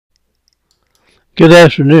Good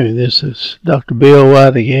afternoon. This is Dr. Bill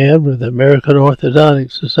White again with the American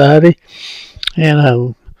Orthodontic Society, and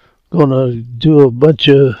I'm going to do a bunch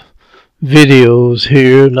of videos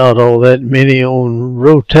here, not all that many, on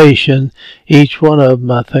rotation. Each one of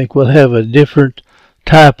them I think will have a different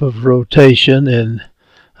type of rotation, and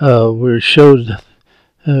we've shown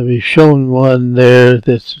one there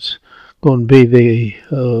that's going to be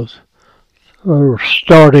the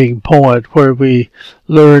starting point where we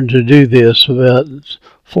learned to do this about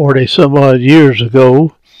 40 some odd years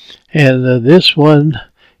ago, and this one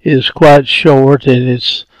is quite short, and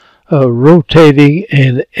it's rotating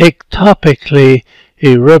an ectopically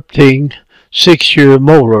erupting 6-year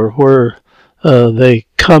molar, where they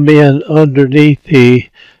come in underneath the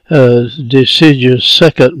deciduous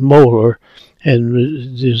second molar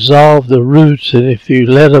and dissolve the roots, and if you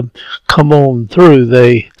let them come on through,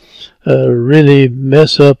 they really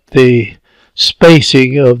mess up the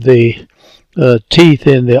spacing of the teeth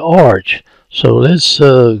in the arch. So let's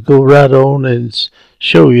go right on and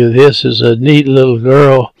show you. This is a neat little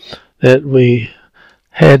girl that we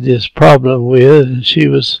had this problem with, and she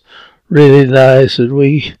was really nice, and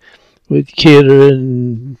we would kid her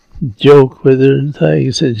and joke with her and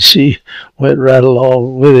things, and she went right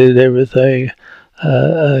along with it and everything.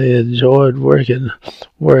 I enjoyed working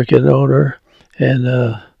on her,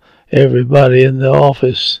 and everybody in the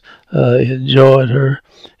office enjoyed her,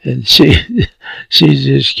 and she's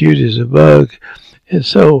just cute as a bug. And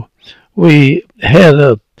so we had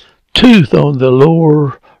a tooth on the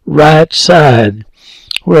lower right side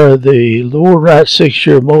where the lower right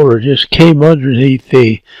 6-year molar just came underneath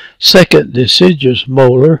the second deciduous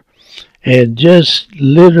molar and just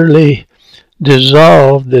literally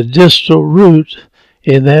dissolved the distal root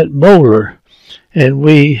in that molar. And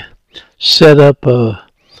we set up a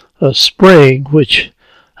spring, which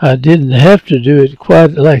I didn't have to do it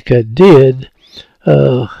quite like I did.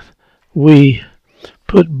 We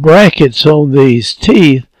put brackets on these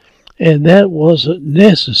teeth, and that wasn't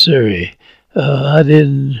necessary. I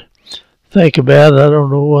didn't think about it. I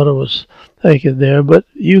don't know what I was thinking there, but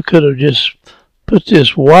you could have just put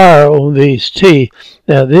this wire on these teeth.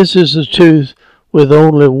 Now this is a tooth with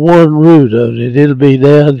only one root on it. It'll be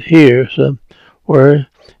down here somewhere,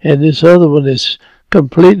 and this other one is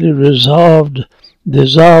completely dissolved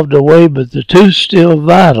away, but the tooth's still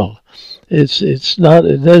vital. It's not,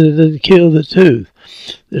 it doesn't kill the tooth.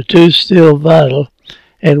 The tooth's still vital,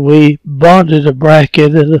 and we bonded a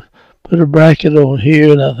bracket and put a bracket on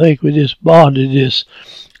here, and I think we just bonded this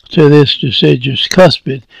to this deciduous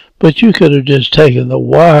cuspid, but you could have just taken the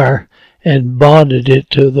wire and bonded it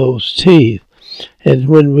to those teeth. And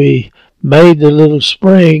when we made the little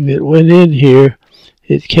spring that went in here,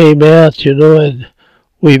 it came out, and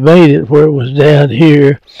we made it where it was down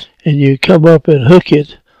here, and you come up and hook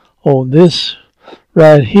it on this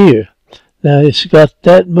right here. Now it's got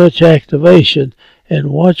that much activation,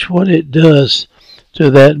 and watch what it does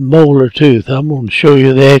to that molar tooth. I'm going to show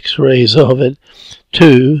you the x-rays of it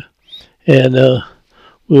too, and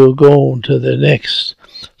we'll go on to the next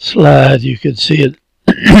slide. You can see it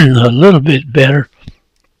a little bit better,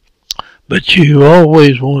 but you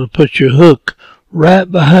always want to put your hook right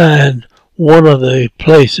behind one of the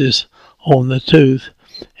places on the tooth,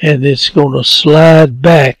 and it's going to slide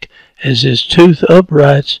back as this tooth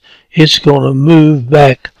uprights. It's going to move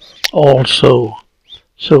back also.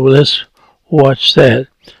 So let's watch that.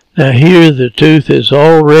 Now here the tooth is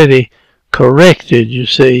already corrected, you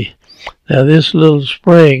see. Now this little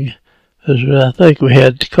spring, I think we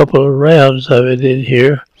had a couple of rounds of it in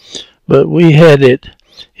here, but we had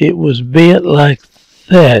it was bent like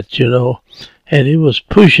that, and it was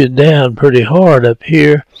pushing down pretty hard up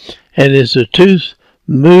here, and as the tooth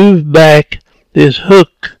moved back, this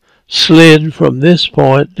hook slid from this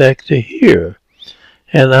point back to here.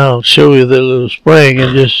 And I'll show you the little spring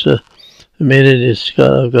in just a minute.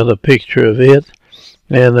 I've got a picture of it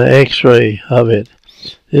and an x-ray of it.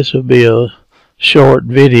 This will be a short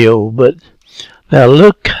video, but now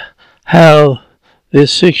look how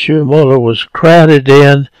this 6-year molar was crowded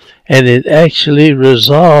in, and it actually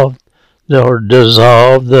dissolved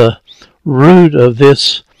the root of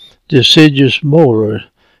this deciduous molar.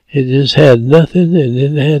 It just had nothing, and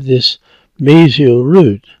then it had this medial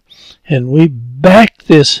root. And we backed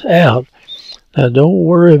this out. Now don't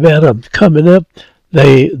worry about them coming up.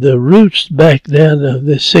 The roots back down to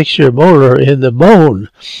this 6-year molar in the bone.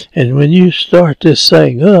 And when you start this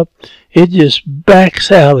thing up, it just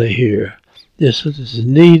backs out of here. This is as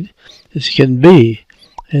neat as can be.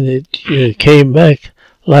 And it came back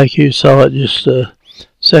like you saw it just a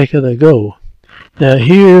second ago. Now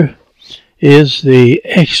here is the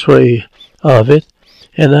x-ray of it,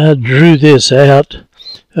 And I drew this out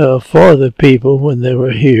for the people when they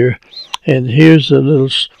were here. And here's a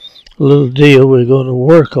little deal. We're going to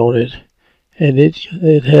work on it. And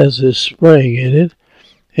it has this spring in it.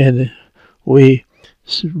 And we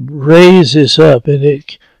raise this up, and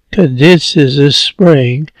it condenses this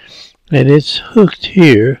spring, and it's hooked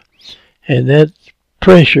here, and that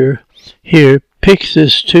pressure here picks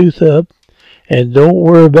this tooth up. And don't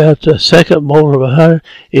worry about the second molar behind.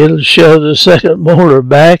 It'll shove the second molar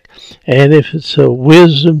back, and if it's a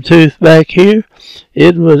wisdom tooth back here,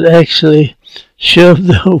 it would actually shove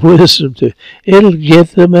the wisdom tooth. It'll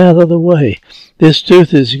get them out of the way. This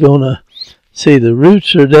tooth is going to, see, the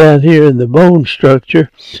roots are down here in the bone structure,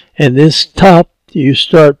 and this top, you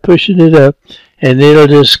start pushing it up, and it'll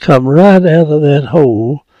just come right out of that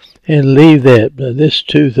hole and leave that. Now, this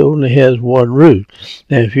tooth only has one root.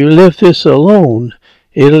 Now, if you left this alone,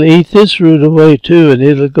 it'll eat this root away too, and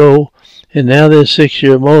it'll go, and now this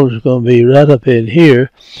 6-year molar is going to be right up in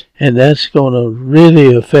here, and that's going to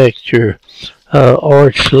really affect your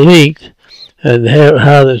arch length and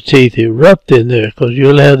how the teeth erupt in there, because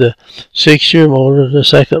you'll have the 6-year molar, the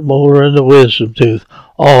second molar, and the wisdom tooth.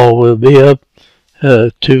 All will be up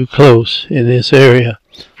too close in this area.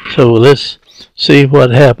 So let's see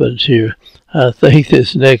what happens here. I think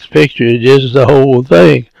this next picture is just the whole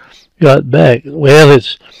thing got back. Well,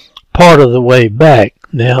 it's part of the way back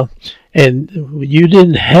now, and you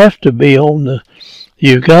didn't have to be on the,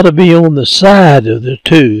 you got to be on the side of the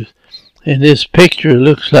tooth, and this picture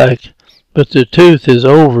looks like, but the tooth is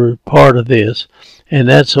over part of this, and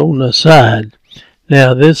that's on the side.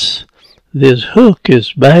 Now this hook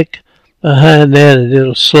is back behind that, and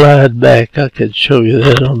it'll slide back. I could show you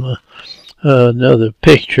that on the another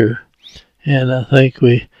picture, and I think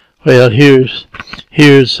well, here's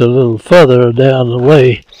a little further down the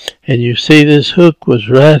way, and you see this hook was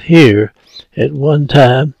right here at one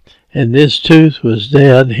time, and this tooth was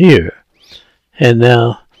down here, and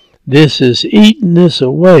now this is eating this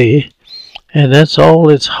away, and that's all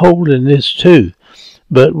it's holding this tooth.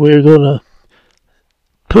 But we're going to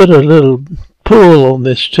put a little pull on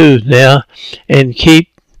this tooth now and keep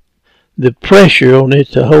the pressure on it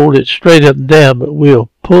to hold it straight up and down, but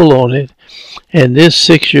we'll pull on it, and this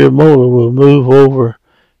 6-year molar will move over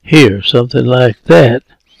here, something like that,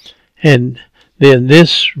 and then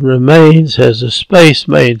this remains as a space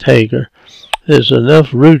maintainer. There's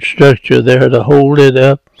enough root structure there to hold it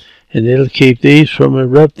up, and it'll keep these from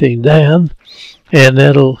erupting down, and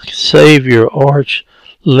that'll save your arch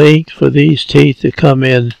length for these teeth to come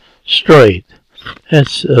in straight.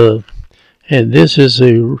 That's and this is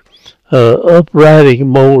a uprighting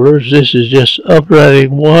molars. This is just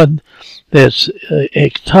uprighting one that's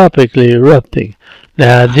ectopically erupting.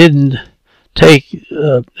 Now, I didn't take,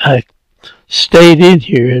 I stayed in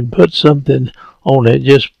here and put something on it,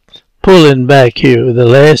 just pulling back here with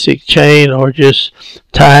elastic chain or just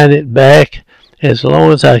tying it back. As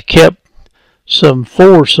long as I kept some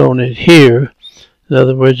force on it here, in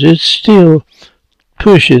other words, it's still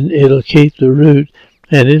pushing, it'll keep the root,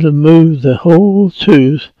 and it'll move the whole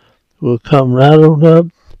tooth, will come right on up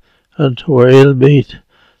until where it'll be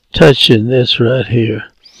touching this right here,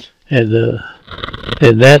 and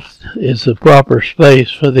that is the proper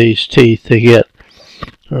space for these teeth to get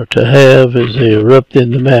or to have as they erupt in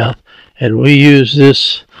the mouth. And we use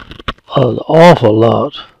this an awful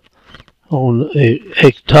lot on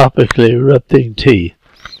ectopically erupting teeth.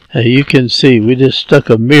 Now you can see we just stuck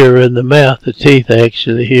a mirror in the mouth. The teeth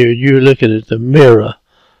actually here, you're looking at the mirror,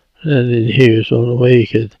 and then here's the only way you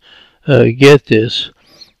could get this.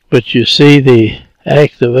 But you see the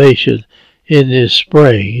activation in this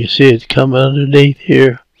spring. You see it come underneath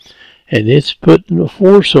here, and it's putting a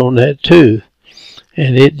force on that tooth,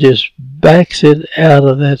 and it just backs it out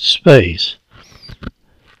of that space.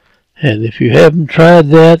 And if you haven't tried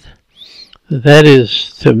that, that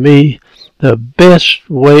is, to me, the best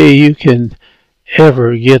way you can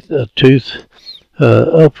ever get a tooth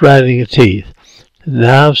uprighting a teeth.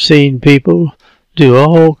 Now, I've seen people do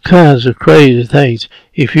all kinds of crazy things.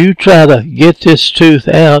 If you try to get this tooth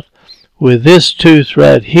out with this tooth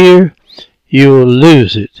right here, you will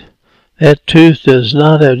lose it. That tooth does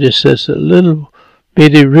not have just this little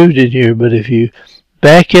bitty root in here, but if you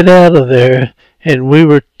back it out of there, and we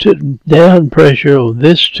were down pressure on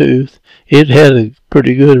this tooth, it had a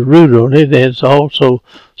pretty good root on it, and it's also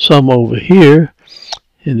some over here,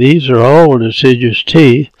 and these are all deciduous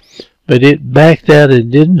teeth, but it backed out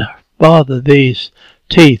and didn't bother these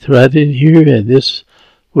teeth right in here, and this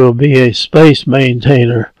will be a space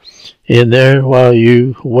maintainer in there while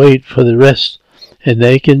you wait for the rest, and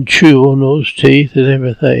they can chew on those teeth and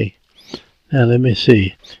everything. Now let me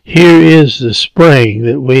see. Here is the spring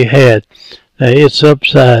that we had. Now it's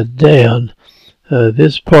upside down.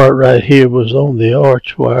 This part right here was on the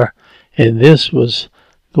arch wire, and this was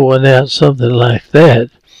going out something like that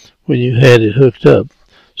when you had it hooked up.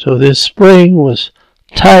 So this spring was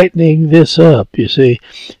tightening this up, you see.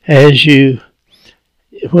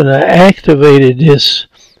 When I activated this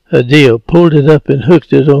deal, pulled it up and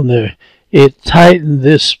hooked it on there, it tightened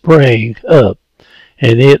this spring up,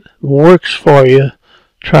 and it works for you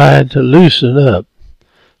trying to loosen up.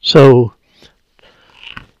 So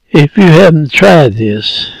if you haven't tried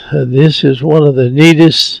this, this is one of the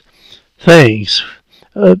neatest things.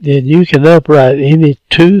 And you can upright any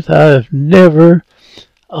tooth. Honest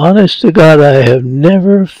to God, I have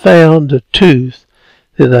never found a tooth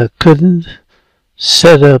that I couldn't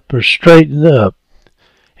set up or straighten up.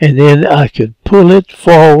 And then I could pull it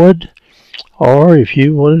forward, or if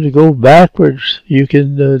you wanted to go backwards, you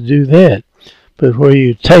can do that. But where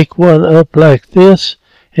you take one up like this,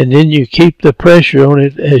 and then you keep the pressure on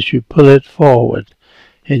it as you pull it forward.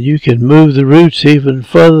 And you can move the roots even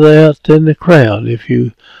further out than the crown if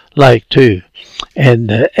you like to. And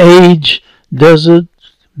the age doesn't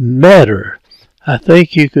matter. I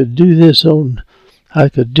think you could do this I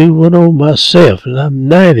could do one on myself, and I'm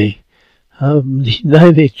 90. I'm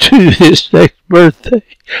 92 this next birthday.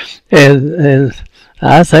 And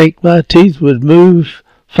I think my teeth would move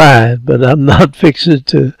fine, but I'm not fixing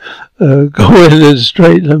to go in and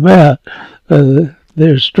straighten them out.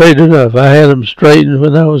 They're straight enough. I had them straightened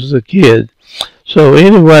when I was a kid. So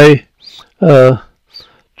anyway,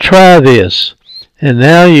 try this. And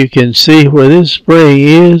now you can see where this spring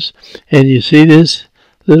is, and you see this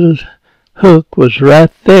little hook was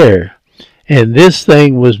right there. And this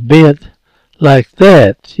thing was bent like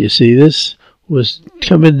that. You see, this was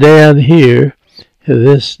coming down here,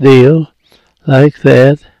 this deal, like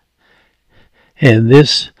that. And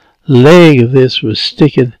this leg of this was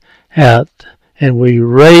sticking out, and we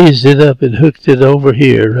raised it up and hooked it over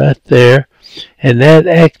here, right there. And that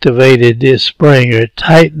activated this spring, or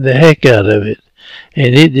tightened the heck out of it.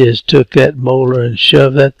 And it just took that molar and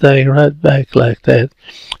shoved that thing right back like that.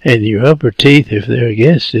 And your upper teeth, if they're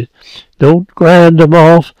against it, don't grind them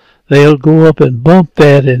off. They'll go up and bump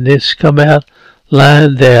that, and this come out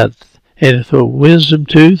lined out. And if a wisdom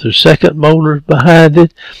tooth or second molar behind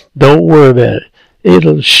it, don't worry about it.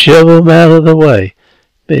 It'll shove them out of the way.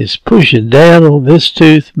 It's pushing down on this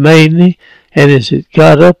tooth mainly, and as it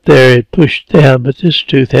got up there, it pushed down, but this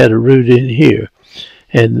tooth had a root in here.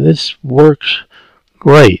 And this works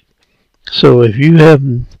great. So if you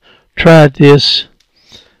haven't tried this,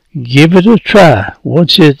 give it a try.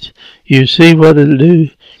 Once you see what it'll do,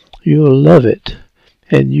 you'll love it,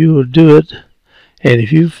 and you will do it. And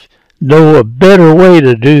if you know a better way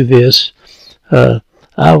to do this,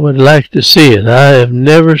 I would like to see it. I have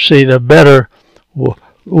never seen a better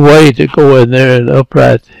way to go in there and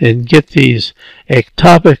upright and get these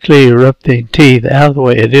ectopically erupting teeth out of the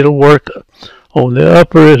way. And it'll work on the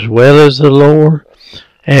upper as well as the lower.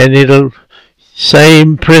 And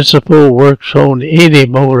same principle works on any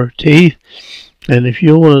molar teeth. And if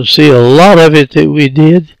you want to see a lot of it that we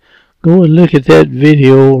did, go and look at that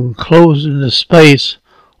video on closing the space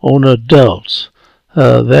on adults.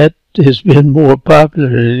 That has been more popular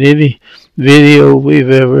than any video we've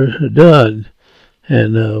ever done.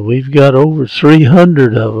 And we've got over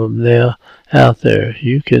 300 of them now out there.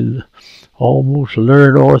 You can almost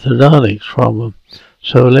learn orthodontics from them.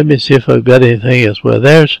 So let me see if I've got anything else. Well,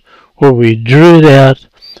 there's where we drew it out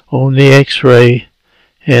on the x-ray,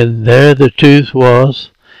 and there the tooth was.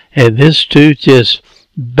 And this tooth just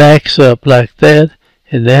backs up like that,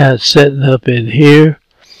 and now it's setting up in here.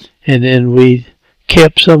 And then we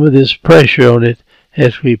kept some of this pressure on it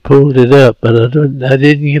as we pulled it up, but I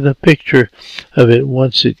didn't get a picture of it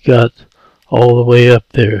once it got all the way up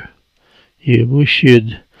there. You wish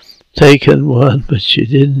you'd taken one, but you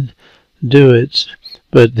didn't do it.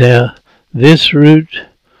 But now this root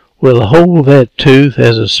will hold that tooth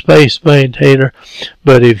as a space maintainer,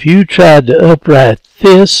 but if you tried to upright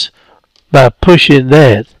this by pushing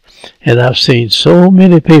that, and I've seen so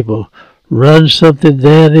many people run something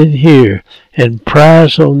down in here and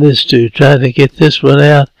prise on this tooth, trying to get this one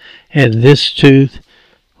out, and this tooth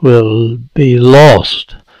will be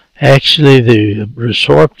lost. Actually, the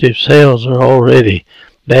resorptive cells are already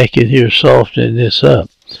back in here softening this up.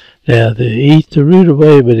 Now, they eat the root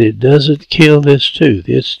away, but it doesn't kill this tooth.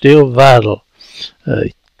 It's still vital.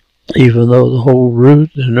 Even though the whole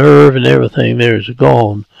root, the nerve, and everything there is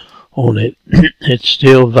gone on it, it's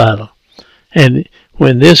still vital. And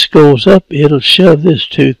when this goes up, it'll shove this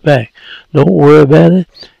tooth back. Don't worry about it.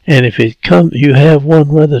 And if you have one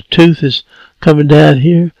where the tooth is coming down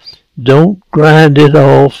here, don't grind it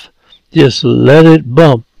off. Just let it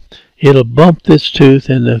bump. It'll bump this tooth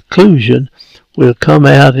and the occlusion will come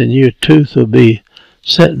out and your tooth will be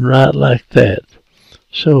sitting right like that.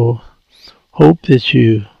 So hope that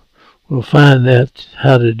you will find out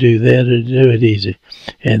how to do that or do it easy.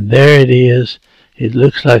 And there it is. It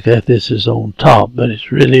looks like that this is on top, but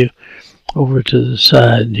it's really over to the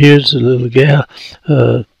side. And here's the little gal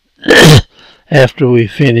after we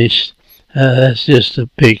finished. That's just a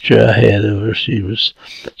picture I had of her. She was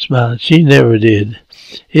smiling.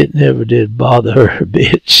 It never did bother her a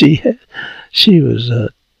bit. She was a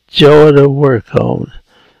joy to work on.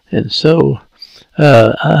 And so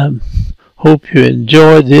I hope you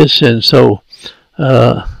enjoyed this. And so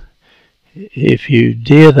if you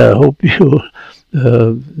did, I hope you'll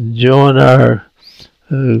join our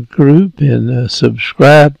group and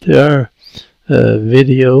subscribe to our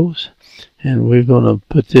videos. And we're going to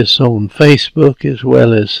put this on Facebook as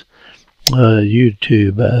well as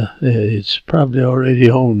YouTube. It's probably already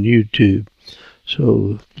on YouTube.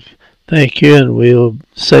 So thank you, and we'll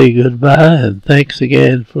say goodbye. And thanks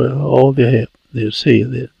again for all the help. We'll see you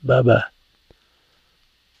then. Bye-bye.